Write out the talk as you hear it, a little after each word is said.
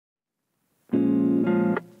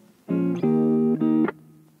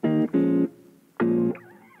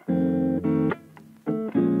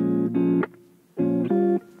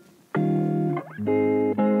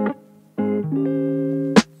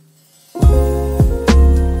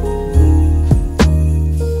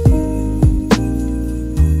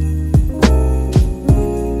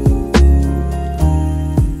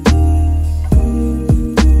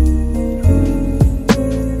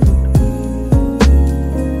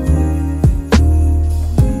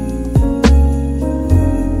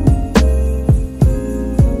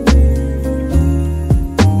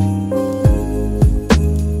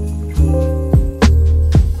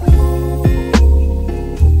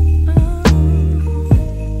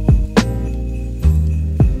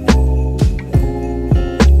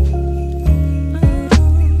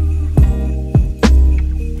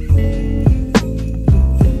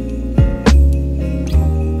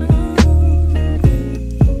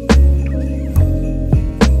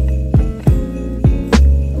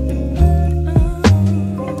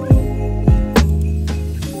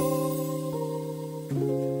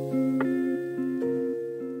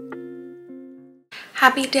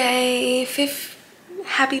Happy day 15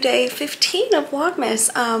 of Vlogmas.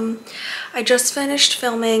 I just finished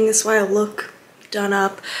filming, this is why I look done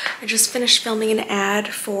up. I just finished filming an ad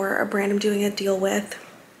for a brand I'm doing a deal with.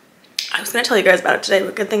 I was gonna tell you guys about it today,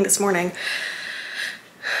 but good thing this morning.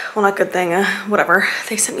 Well, not good thing, whatever.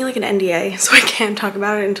 They sent me like an NDA, so I can't talk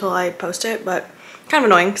about it until I post it, but kind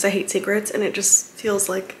of annoying because I hate secrets and it just feels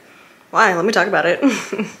like, why? Let me talk about it.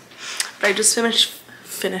 But I just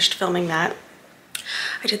finished filming that.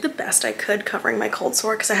 I did the best I could covering my cold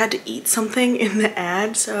sore because I had to eat something in the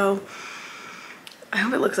ad, so I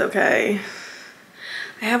hope it looks okay.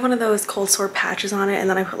 I have one of those cold sore patches on it and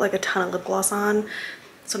then I put like a ton of lip gloss on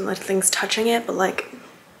so nothing's touching it, but like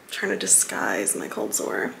trying to disguise my cold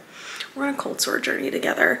sore. We're on a cold sore journey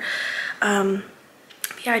together. Yeah,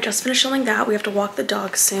 I just finished filming that. We have to walk the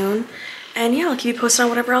dog soon. And yeah, I'll keep you posted on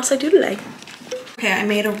whatever else I do today. Okay, I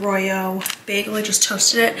made a Royo bagel. I just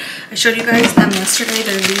toasted it. I showed you guys them yesterday.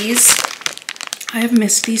 They're these. I have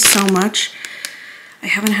missed these so much. I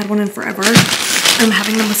haven't had one in forever. I'm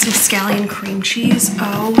having them with some scallion cream cheese.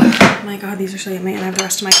 Oh my god, these are so yummy. And I have the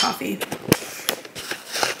rest of my coffee.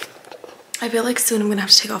 I feel like soon I'm gonna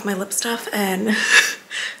have to take off my lip stuff and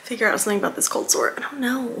figure out something about this cold sore. I don't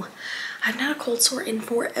know. I haven't had a cold sore in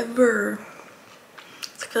forever.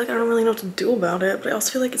 I feel like I don't really know what to do about it, but I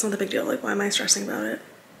also feel like it's not a big deal. Like, why am I stressing about it?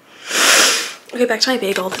 Okay, back to my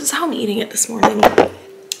bagel. This is how I'm eating it this morning.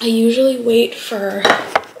 I usually wait for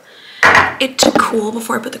it to cool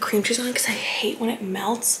before I put the cream cheese on because I hate when it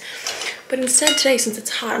melts. But instead today, since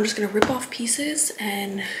it's hot, I'm just gonna rip off pieces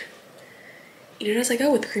and eat it as I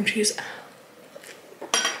go with the cream cheese.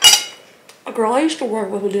 A girl I used to work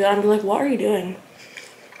with would do that and be like, what are you doing?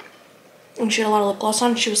 And she had a lot of lip gloss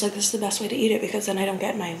on. She was like, this is the best way to eat it because then I don't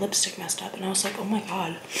get my lipstick messed up. And I was like, oh my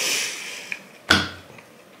god.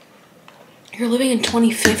 You're living in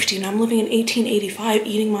 2050 and I'm living in 1885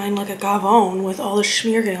 eating mine like a gavone with all the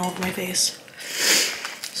schmear getting all over my face.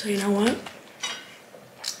 So you know what?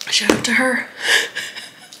 Shout out to her.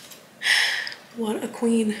 What a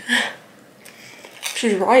queen.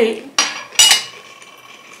 She's right.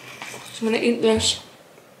 So I'm gonna eat this.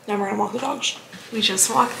 Then we're gonna walk the dogs. We just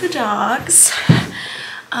walked the dogs.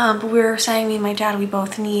 But we were saying, me and my dad, we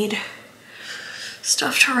both need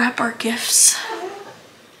stuff to wrap our gifts.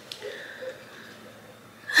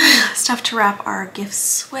 Stuff to wrap our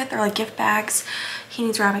gifts with, or like gift bags. He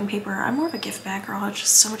needs wrapping paper. I'm more of a gift bag girl. It's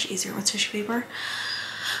just so much easier with tissue paper.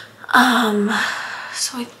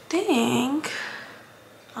 So I think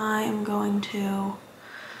I am going to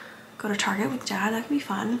go to Target with Dad. That could be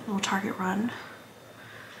fun. A little Target run.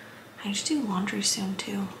 I need to do laundry soon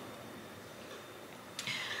too.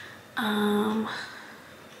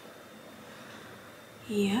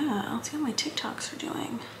 Yeah, I'll see what my TikToks are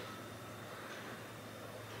doing.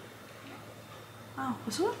 Wow,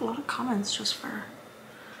 there's a lot of comments just for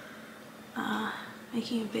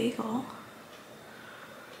making a bagel.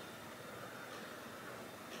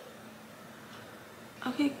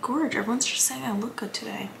 Okay, gorge. Everyone's just saying I look good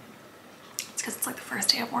today. It's because it's like the first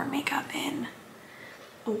day I've worn makeup in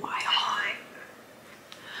a while.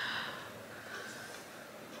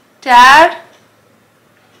 Dad?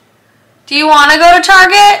 Do you want to go to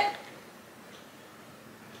Target?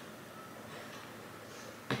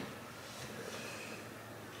 I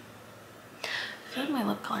feel like my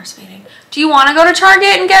lip color's fading. Do you want to go to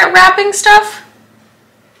Target and get wrapping stuff?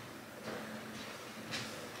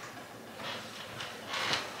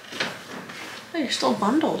 Oh, you're still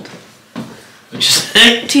bundled. What'd you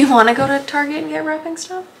say? Do you want to go to Target and get wrapping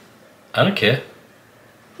stuff? I don't care.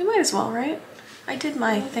 You might as well, right? I did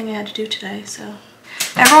my thing I had to do today, so.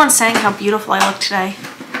 Everyone's saying how beautiful I look today.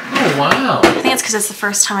 Oh, wow. I think it's because it's the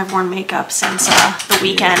first time I've worn makeup since the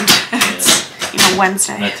weekend. It's, you know,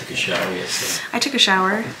 Wednesday. And I took a shower yesterday. I took a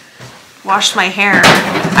shower, washed my hair.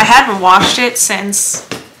 I hadn't washed it since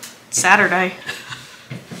Saturday.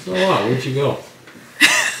 Oh, wow. Where'd you go?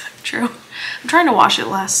 True. I'm trying to wash it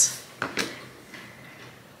less. I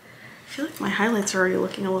feel like my highlights are already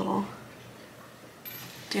looking a little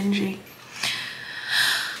dingy.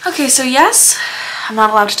 Okay, so yes, I'm not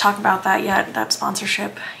allowed to talk about that yet, that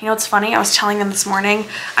sponsorship. You know what's funny? I was telling them this morning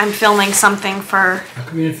I'm filming something for... How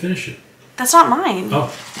come you didn't finish it? That's not mine.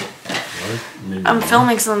 Oh. I'm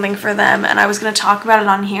filming something for them and I was going to talk about it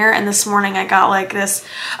on here, and this morning I got like this,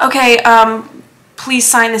 okay, please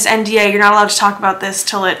sign this NDA. You're not allowed to talk about this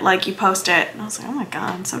till it, like, you post it. And I was like, oh my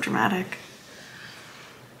god, I'm so dramatic.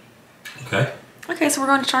 Okay. Okay, so we're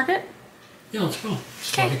going to Target? Yeah, let's go.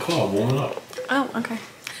 Start the car, warm it up. Oh, okay.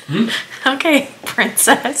 Okay,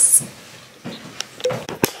 princess.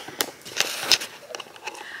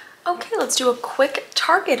 Okay, let's do a quick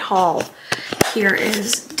Target haul. here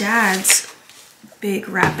is Dad's big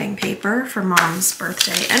wrapping paper for Mom's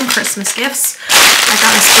birthday and Christmas gifts. I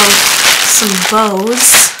got us both some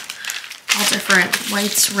bows, all different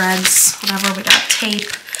whites, reds, whatever. We got tape.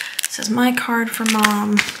 This is my card for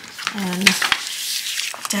Mom, and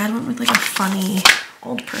Dad went with like a funny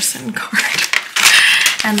old person card.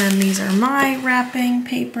 And then these are my wrapping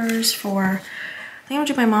papers for, I think I'm gonna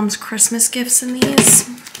do my mom's Christmas gifts in these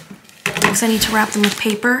because I need to wrap them with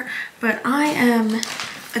paper. But I am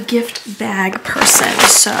a gift bag person.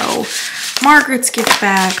 So Margaret's gift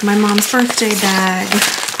bag, my mom's birthday bag,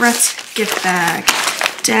 Brett's gift bag,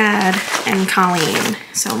 Dad, and Colleen.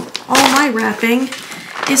 So all my wrapping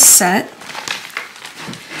is set.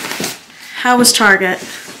 How was Target?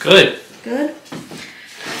 Good. Good?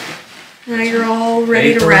 Now you're all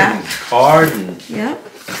ready to Paper wrap. and card and Yep.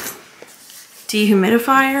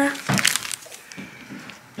 Dehumidifier.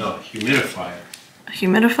 no humidifier. A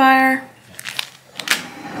humidifier.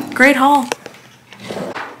 Great haul.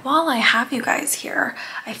 While I have you guys here,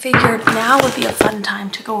 I figured now would be a fun time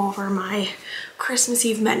to go over my Christmas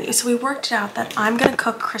Eve menu. So we worked it out that I'm gonna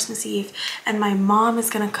cook Christmas Eve and my mom is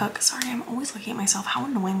gonna cook, sorry, I'm always looking at myself, how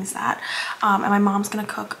annoying is that? And my mom's gonna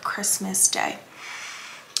cook Christmas Day.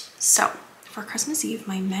 So for Christmas Eve,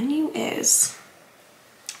 my menu is,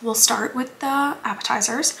 we'll start with the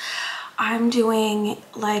appetizers. I'm doing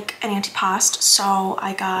like an antipasto, so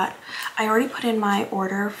I already put in my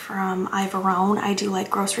order from Ivorone. I do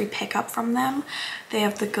like grocery pickup from them. They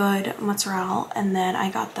have the good mozzarella, and then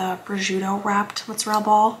I got the prosciutto wrapped mozzarella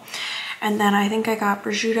ball. And then I think I got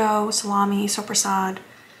prosciutto, salami, soppressata,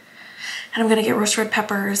 and I'm gonna get roasted red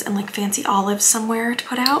peppers and like fancy olives somewhere to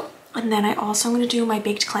put out. And then I also am gonna do my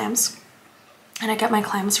baked clams. And I get my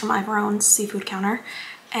clams from Ivorone's seafood counter.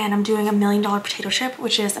 And I'm doing a $1 million potato chip,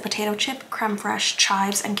 which is a potato chip, creme fraiche,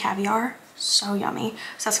 chives, and caviar. So yummy.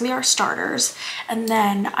 So that's gonna be our starters. And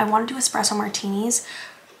then I want to do espresso martinis.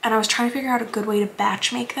 And I was trying to figure out a good way to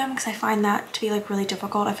batch make them because I find that to be like really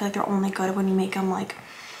difficult. I feel like they're only good when you make them like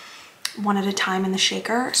one at a time in the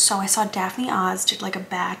shaker. So I saw Daphne Oz did like a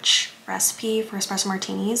batch recipe for espresso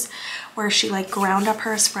martinis where she like ground up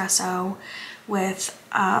her espresso with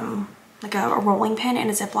like a rolling pin in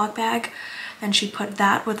a Ziploc bag. Then she put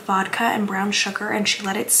that with vodka and brown sugar and she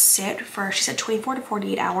let it sit for, she said 24 to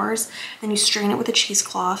 48 hours. Then you strain it with a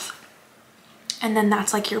cheesecloth. And then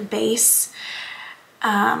that's like your base.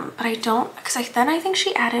 But I don't, because then I think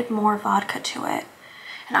she added more vodka to it.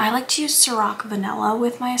 And I like to use Ciroc vanilla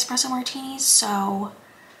with my espresso martinis. So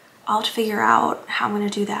I'll have to figure out how I'm going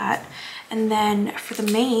to do that. And then for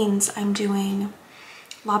the mains, I'm doing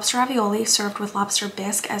lobster ravioli served with lobster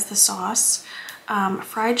bisque as the sauce.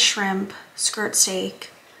 Fried shrimp, skirt steak,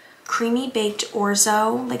 creamy baked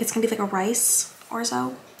orzo, like it's gonna be like a rice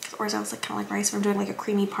orzo. Orzo is like kind of like rice. I'm doing like a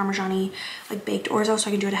creamy parmesan-y like baked orzo so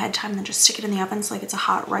I can do it ahead of time and then just stick it in the oven so like it's a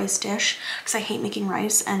hot rice dish because I hate making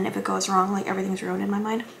rice and if it goes wrong like everything's ruined in my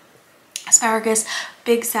mind. Asparagus,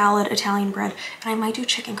 big salad, Italian bread, and I might do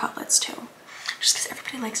chicken cutlets too. Just because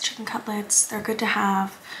everybody likes chicken cutlets. They're good to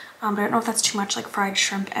have, but I don't know if that's too much like fried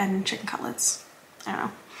shrimp and chicken cutlets. I don't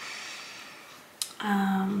know.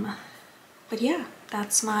 But yeah,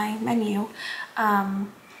 that's my menu.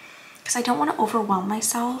 Because I don't want to overwhelm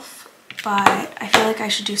myself, but I feel like I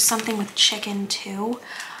should do something with chicken too.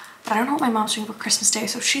 But I don't know what my mom's doing for Christmas Day,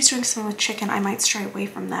 so if she's doing something with chicken, I might stray away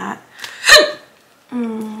from that.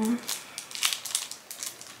 Maybe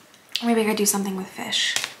I could do something with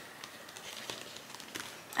fish.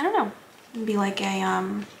 I don't know. It'd be like a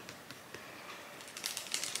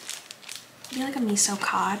miso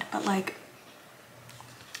cod, but like,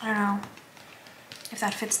 I don't know if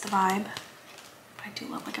that fits the vibe. I do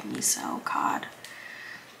love like a miso cod.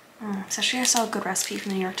 Especially I saw a good recipe from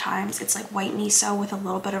the New York Times. It's like white miso with a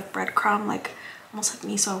little bit of breadcrumb, like almost like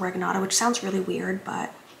miso oregano, which sounds really weird,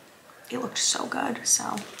 but it looked so good.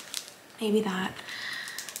 So maybe that.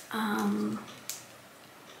 I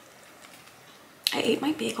ate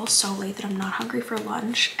my bagel so late that I'm not hungry for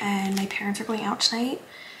lunch, and my parents are going out tonight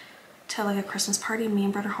to like a Christmas party. Me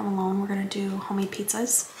and Brett are home alone. We're gonna do homemade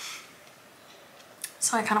pizzas.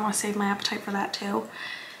 So I kind of want to save my appetite for that too.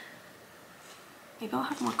 Maybe I'll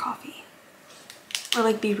have more coffee. Or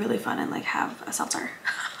like be really fun and like have a seltzer.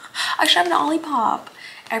 I should have an Olipop.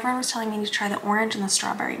 Everyone was telling me to try the orange and the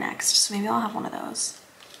strawberry next. So maybe I'll have one of those.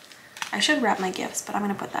 I should wrap my gifts, but I'm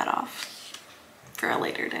gonna put that off for a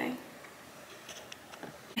later day.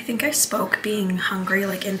 I think I spoke being hungry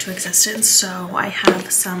like into existence, so I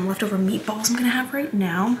have some leftover meatballs I'm gonna have right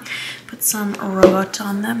now. Put some Royo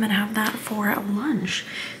on them and have that for lunch.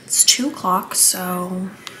 It's 2 o'clock, so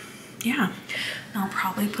yeah. And I'll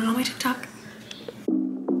probably put it on my TikTok.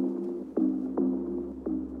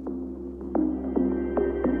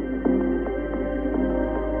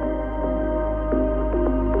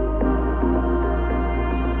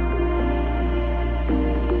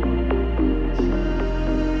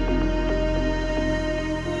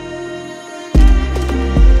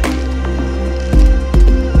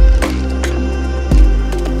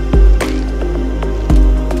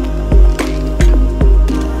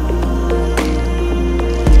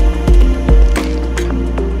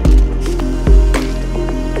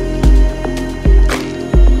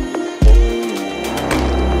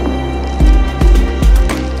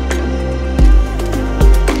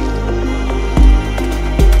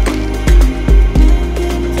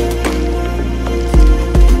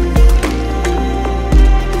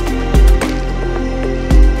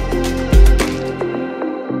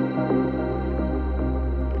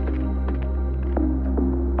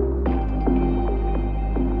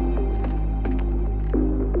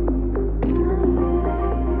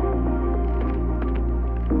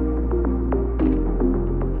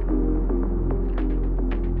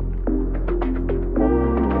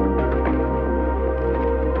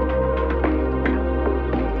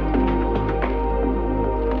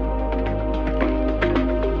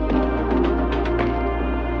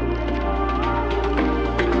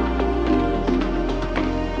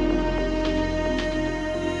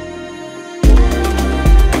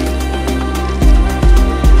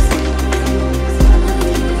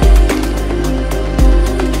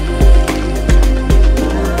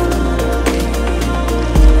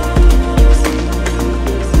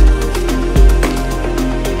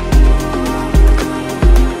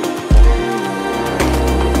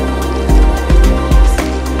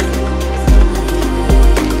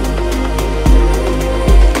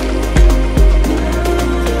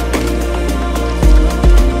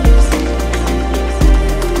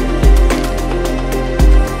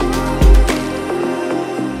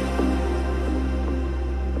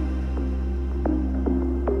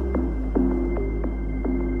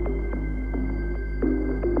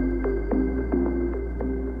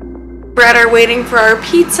 Brett are waiting for our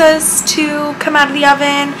pizzas to come out of the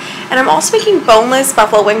oven. And I'm also making boneless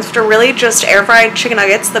buffalo wings, which are really just air fried chicken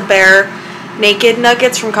nuggets, the bare naked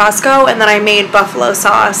nuggets from Costco. And then I made buffalo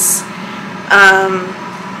sauce.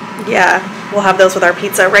 Yeah, we'll have those with our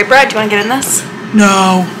pizza. Right, Brett? Do you want to get in this?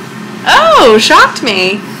 No. Oh, shocked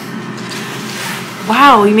me.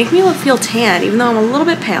 Wow, you make me feel tan, even though I'm a little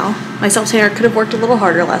bit pale. My self-tanner could have worked a little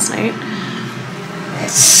harder last night.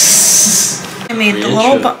 I made the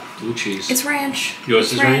little blue cheese. It's ranch.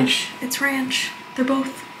 Yours is ranch? It's ranch. They're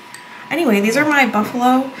both. Anyway, these are my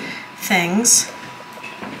buffalo things.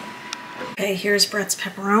 Okay, here's Brett's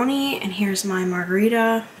pepperoni, and here's my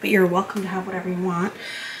margarita. But you're welcome to have whatever you want.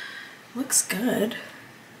 Looks good.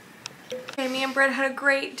 Okay, me and Brett had a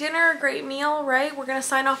great dinner, a great meal, right? We're gonna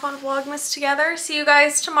sign off on Vlogmas together. See you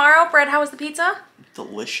guys tomorrow. Brett, how was the pizza?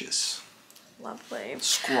 Delicious. Lovely.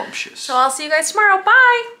 Scrumptious. So I'll see you guys tomorrow.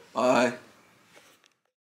 Bye. Bye.